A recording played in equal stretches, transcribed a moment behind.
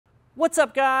What's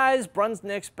up guys,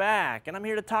 BrunsNick's back, and I'm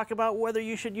here to talk about whether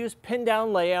you should use pin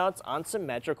down layouts on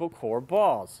symmetrical core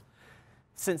balls.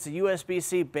 Since the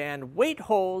USBC banned weight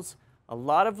holes, a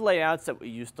lot of layouts that we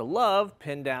used to love,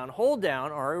 pin down, hold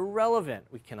down, are irrelevant.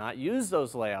 We cannot use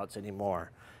those layouts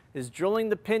anymore. Is drilling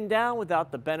the pin down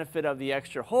without the benefit of the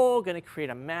extra hole going to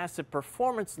create a massive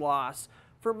performance loss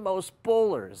for most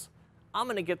bowlers? I'm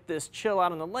going to get this chill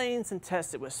out on the lanes and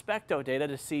test it with specto data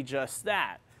to see just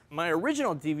that. My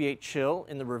original DV8 Chill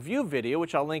in the review video,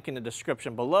 which I'll link in the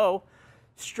description below,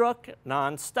 struck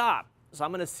non-stop. So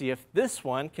I'm going to see if this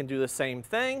one can do the same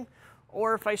thing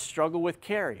or if I struggle with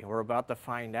carry. We're about to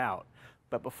find out.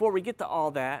 But before we get to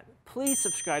all that, please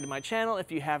subscribe to my channel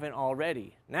if you haven't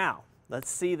already. Now,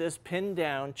 let's see this pin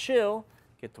down chill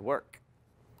get to work.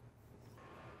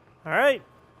 All right,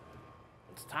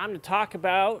 it's time to talk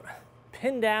about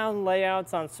pin down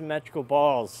layouts on symmetrical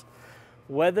balls.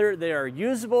 Whether they are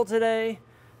usable today,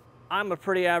 I'm a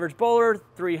pretty average bowler,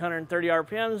 330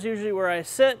 RPM is usually where I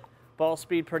sit. Ball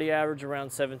speed pretty average,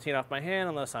 around 17 off my hand,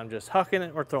 unless I'm just hucking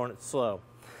it or throwing it slow.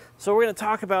 So we're gonna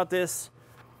talk about this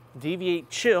DV8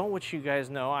 Chill, which you guys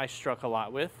know I struck a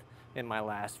lot with in my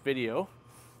last video.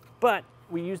 But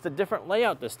we used a different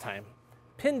layout this time.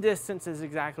 Pin distance is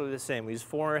exactly the same. We used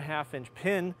 4.5 inch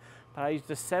pin, but I used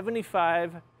a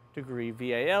 75-degree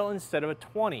VAL instead of a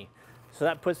 20. So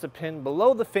that puts the pin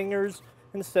below the fingers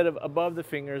instead of above the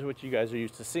fingers, which you guys are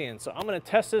used to seeing. So I'm gonna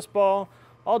test this ball,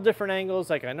 all different angles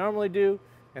like I normally do,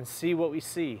 and see what we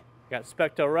see. Got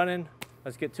specto running,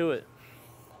 let's get to it.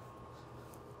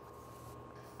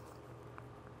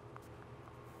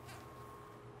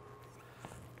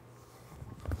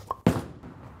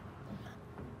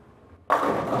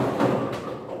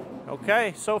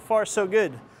 Okay, so far so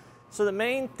good. So the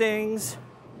main things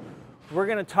we're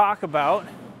gonna talk about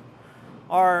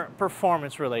are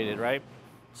performance related, right?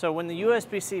 So when the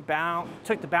USBC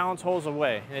took the balance holes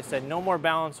away and they said no more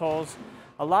balance holes,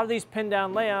 a lot of these pin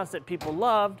down layouts that people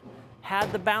loved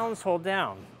had the balance hole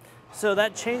down. So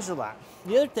that changed a lot.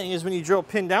 The other thing is when you drill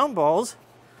pin down balls,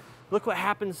 look what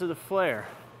happens to the flare.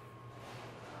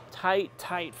 Tight,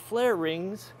 tight flare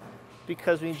rings,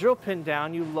 because when you drill pin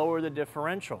down, you lower the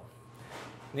differential.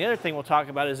 And the other thing we'll talk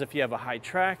about is if you have a high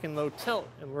track and low tilt,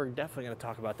 and we're definitely gonna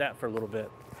talk about that for a little bit.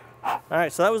 All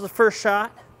right, so that was the first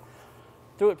shot.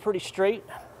 Threw it pretty straight.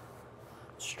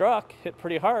 Struck, hit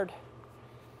pretty hard.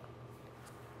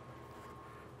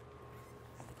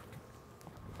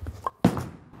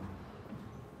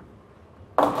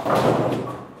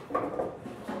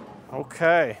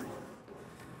 Okay.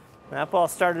 That ball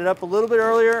started up a little bit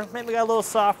earlier. Maybe got a little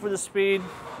soft with the speed,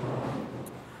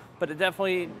 but it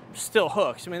definitely still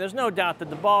hooks. I mean, there's no doubt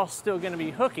that the ball's still gonna be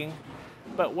hooking,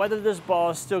 but whether this ball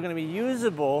is still going to be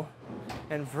usable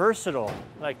and versatile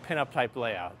like pinup type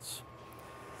layouts.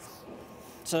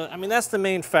 So, I mean, that's the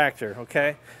main factor,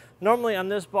 okay? Normally on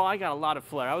this ball, I got a lot of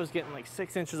flare. I was getting like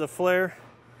 6 inches of flare.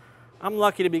 I'm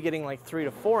lucky to be getting like 3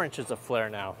 to 4 inches of flare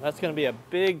now. That's going to be a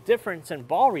big difference in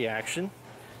ball reaction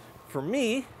for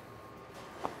me.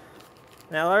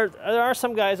 Now, there are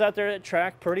some guys out there that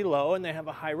track pretty low and they have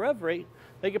a high rev rate.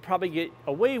 They could probably get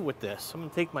away with this. I'm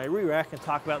gonna take my re-rack and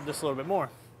talk about this a little bit more.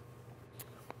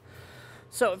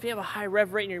 So if you have a high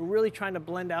rev rate and you're really trying to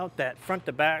blend out that front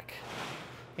to back,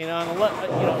 you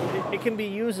know, it can be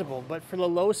usable, but for the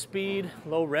low speed,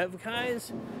 low rev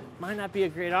guys, might not be a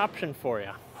great option for you.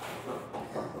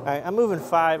 All right, I'm moving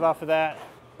 5 off of that.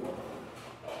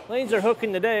 Lanes are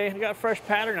hooking today. I got a fresh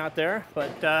pattern out there,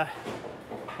 but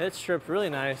it stripped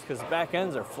really nice because the back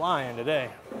ends are flying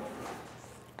today.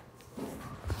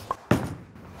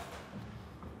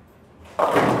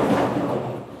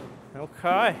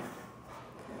 Okay.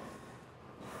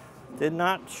 Did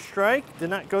not strike, did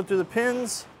not go through the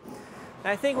pins.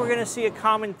 And I think we're gonna see a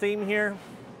common theme here,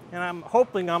 and I'm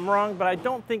hoping I'm wrong, but I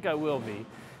don't think I will be,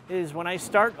 is when I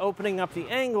start opening up the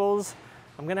angles,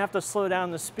 I'm gonna have to slow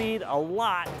down the speed a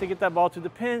lot to get that ball through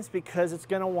the pins because it's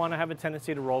gonna wanna have a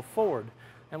tendency to roll forward.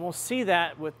 And we'll see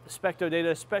that with specto data,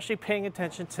 especially paying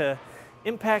attention to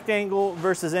impact angle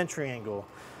versus entry angle.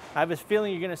 I have a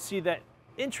feeling you're gonna see that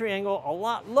entry angle a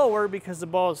lot lower because the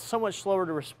ball is so much slower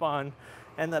to respond,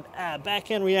 and the back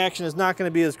end reaction is not going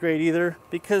to be as great either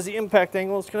because the impact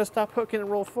angle is going to stop hooking and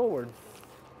roll forward.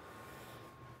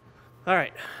 All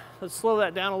right, let's slow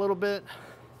that down a little bit.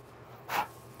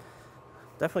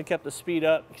 Definitely kept the speed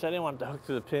up because I didn't want it to hook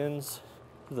through the pins,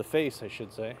 through the face I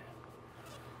should say.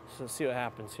 So let's see what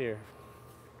happens here.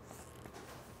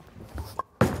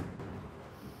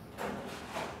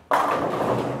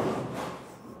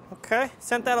 Okay,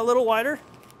 sent that a little wider.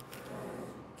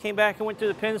 Came back and went through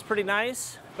the pins pretty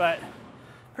nice, but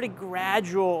pretty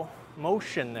gradual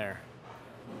motion there.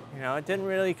 You know, it didn't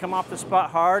really come off the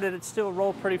spot hard, and it still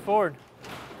rolled pretty forward.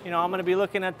 You know, I'm going to be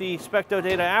looking at the specto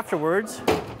data afterwards.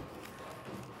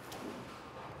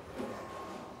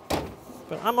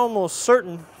 But I'm almost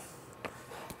certain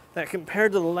that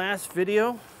compared to the last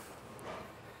video,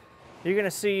 you're going to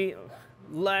see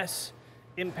less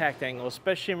impact angle,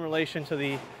 especially in relation to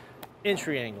the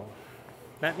entry angle.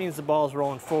 That means the ball is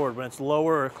rolling forward when it's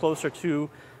lower or closer to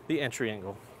the entry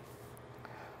angle.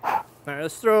 All right,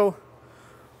 let's throw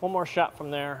one more shot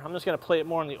from there. I'm just going to play it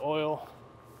more in the oil.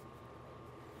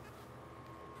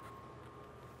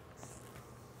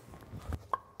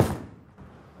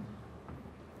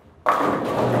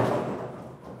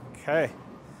 Okay,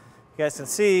 you guys can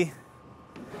see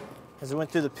as it went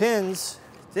through the pins,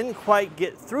 it didn't quite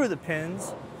get through the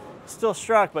pins. Still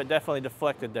struck, but definitely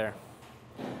deflected there.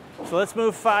 So let's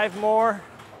move 5 more.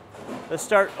 Let's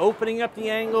start opening up the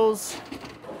angles.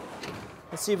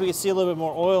 Let's see if we can see a little bit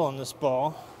more oil on this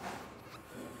ball.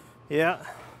 Yeah.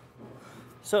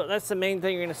 So that's the main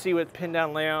thing you're going to see with pin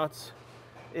down layouts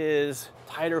is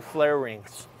tighter flare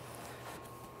rings.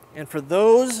 And for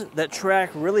those that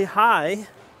track really high,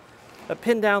 a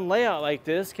pin down layout like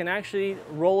this can actually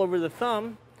roll over the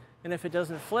thumb, and if it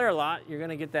doesn't flare a lot, you're going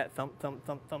to get that thump, thump,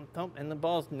 thump, thump, thump, and the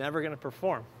ball's never going to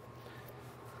perform.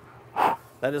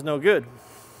 That is no good.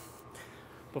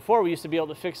 Before, we used to be able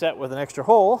to fix that with an extra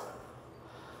hole,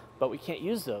 but we can't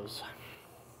use those.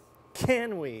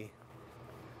 Can we?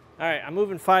 All right, I'm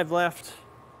moving 5 left.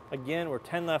 Again, we're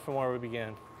 10 left from where we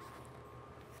began.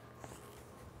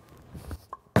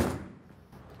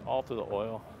 All through the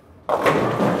oil.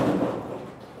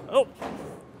 Oh.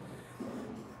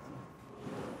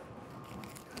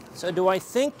 So do I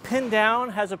think pin down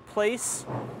has a place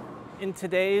in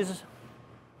today's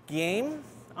game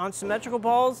on symmetrical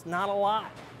balls? Not a lot.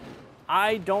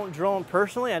 I don't drill them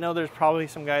personally. I know there's probably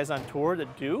some guys on tour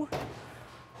that do,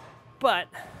 but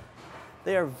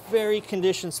they are very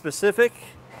condition specific,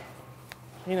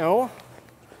 you know,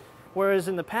 whereas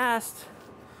in the past,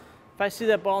 if I see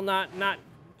that ball not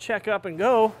check up and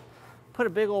go, put a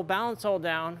big old balance all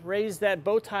down, raise that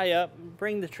bow tie up,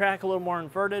 bring the track a little more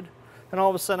inverted, and all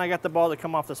of a sudden I got the ball to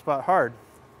come off the spot hard.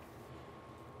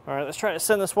 All right, let's try to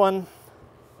send this one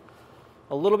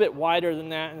a little bit wider than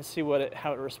that and see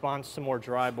how it responds to more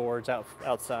dry boards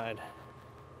outside.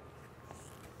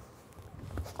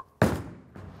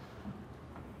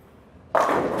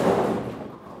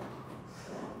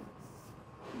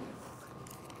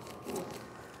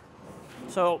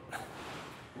 So,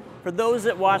 for those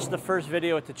that watched the first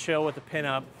video at the Chill with the pin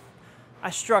up, I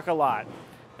struck a lot.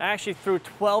 I actually threw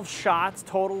 12 shots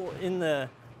total in the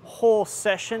whole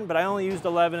session, but I only used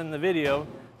 11 in the video.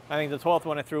 I think the 12th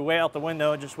one I threw way out the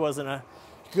window. It just wasn't a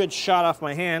good shot off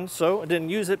my hand, so I didn't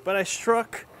use it, but I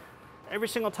struck every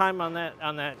single time on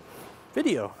that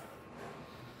video.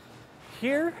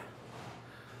 Here,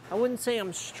 I wouldn't say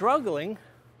I'm struggling,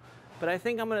 but I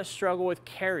think I'm gonna struggle with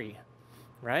carry,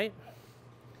 right?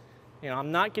 You know,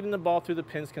 I'm not getting the ball through the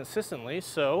pins consistently,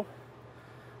 so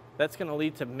that's going to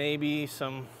lead to maybe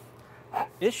some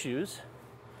issues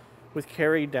with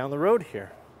carry down the road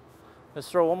here. Let's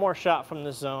throw one more shot from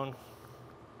this zone,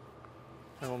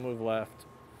 and we'll move left.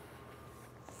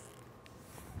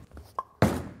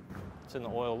 It's in the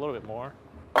oil a little bit more.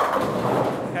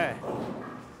 Okay.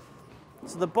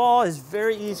 So the ball is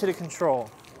very easy to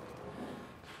control.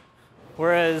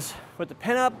 Whereas with the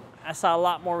pinup, I saw a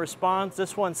lot more response.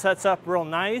 This one sets up real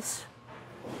nice,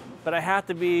 but I have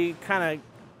to be kind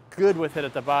of good with it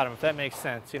at the bottom, if that makes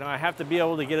sense. You know, I have to be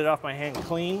able to get it off my hand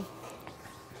clean.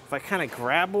 If I kind of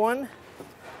grab one,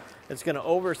 it's going to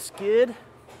over skid,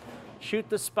 shoot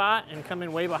the spot, and come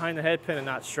in way behind the head pin and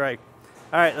not strike.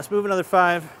 All right, let's move another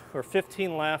 5. We're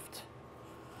 15 left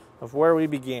of where we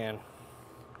began.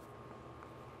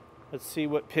 Let's see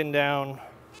what pin down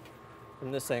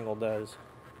from this angle does.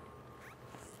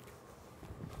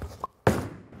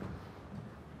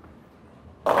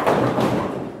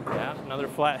 Yeah, another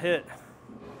flat hit.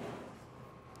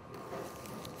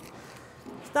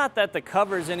 It's not that the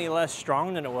cover is any less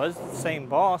strong than it was. Same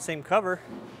ball, same cover,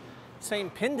 same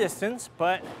pin distance,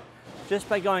 but just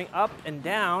by going up and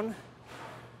down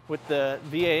with the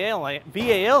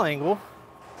VAL angle,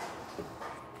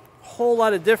 whole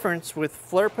lot of difference with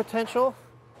flare potential,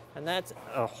 and that's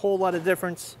a whole lot of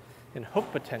difference in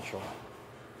hook potential.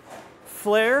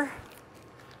 Flare,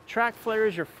 track flare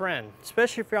is your friend,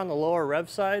 especially if you're on the lower rev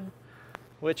side,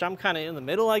 which I'm kind of in the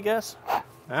middle, I guess.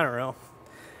 I don't know.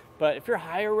 But if you're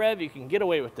higher rev, you can get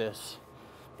away with this.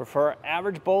 But for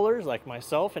average bowlers like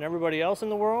myself and everybody else in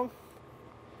the world,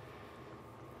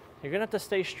 you're gonna have to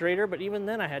stay straighter, but even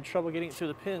then I had trouble getting it through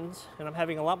the pins, and I'm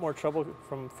having a lot more trouble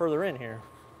from further in here.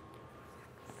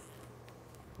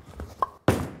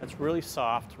 it's really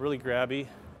soft, really grabby.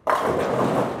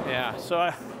 Yeah,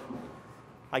 so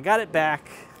I got it back,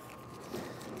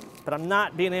 but I'm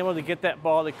not being able to get that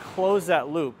ball to close that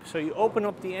loop. So you open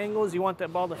up the angles, you want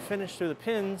that ball to finish through the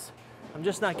pins. I'm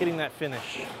just not getting that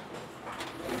finish.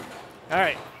 All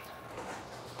right,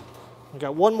 we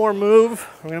got one more move.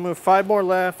 We're gonna move 5 more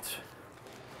left.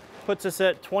 Puts us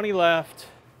at 20 left.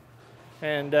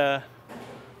 And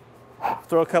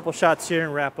throw a couple shots here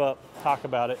and wrap up, talk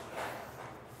about it.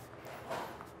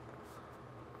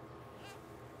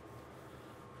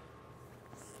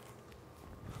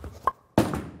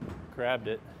 Grabbed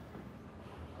it.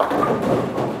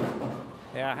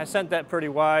 Yeah, I sent that pretty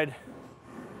wide.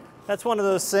 That's one of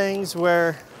those things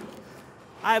where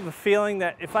I have a feeling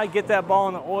that if I get that ball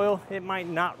in the oil, it might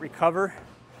not recover.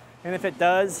 And if it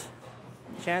does,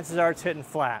 chances are it's hitting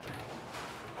flat.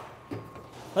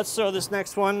 Let's throw this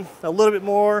next one a little bit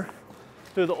more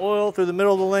through the oil, through the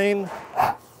middle of the lane.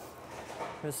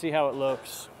 Let's see how it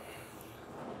looks.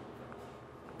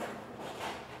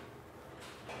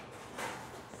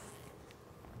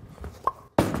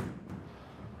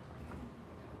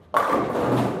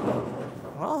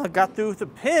 Well, I got through the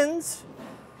pins.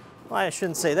 Well, I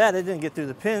shouldn't say that. It didn't get through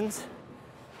the pins.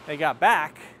 They got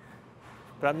back,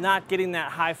 but I'm not getting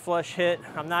that high flush hit.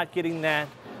 I'm not getting that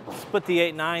split the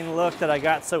 8-9 look that I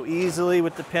got so easily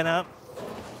with the pin up.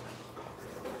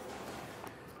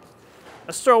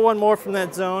 Let's throw one more from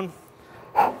that zone.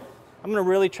 I'm gonna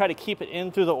really try to keep it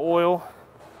in through the oil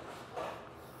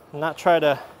and not try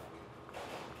to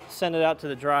send it out to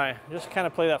the dry. Just kind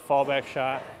of play that fallback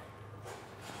shot.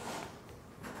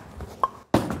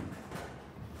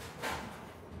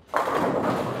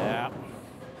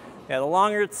 Yeah, the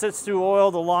longer it sits through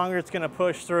oil, the longer it's gonna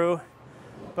push through.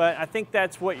 But I think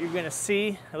that's what you're gonna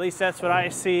see. At least that's what I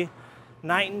see.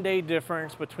 Night and day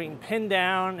difference between pin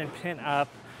down and pin up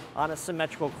on a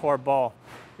symmetrical core ball.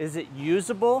 Is it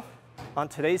usable on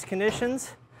today's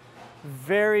conditions?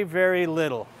 Very, very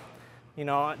little. You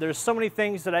know, there's so many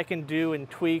things that I can do and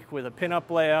tweak with a pin up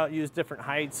layout, use different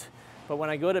heights. But when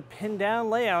I go to pin down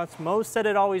layouts, Mo said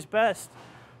it always best,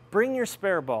 bring your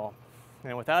spare ball.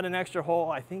 And without an extra hole,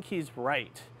 I think he's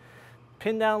right.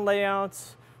 Pin down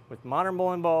layouts with modern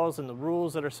bowling balls and the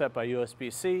rules that are set by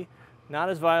USBC, not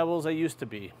as viable as they used to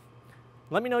be.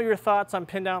 Let me know your thoughts on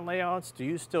pin down layouts. Do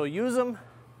you still use them?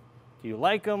 Do you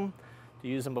like them? Do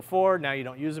you use them before? Now you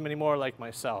don't use them anymore like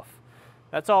myself.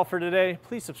 That's all for today.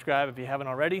 Please subscribe if you haven't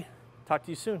already. Talk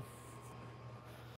to you soon.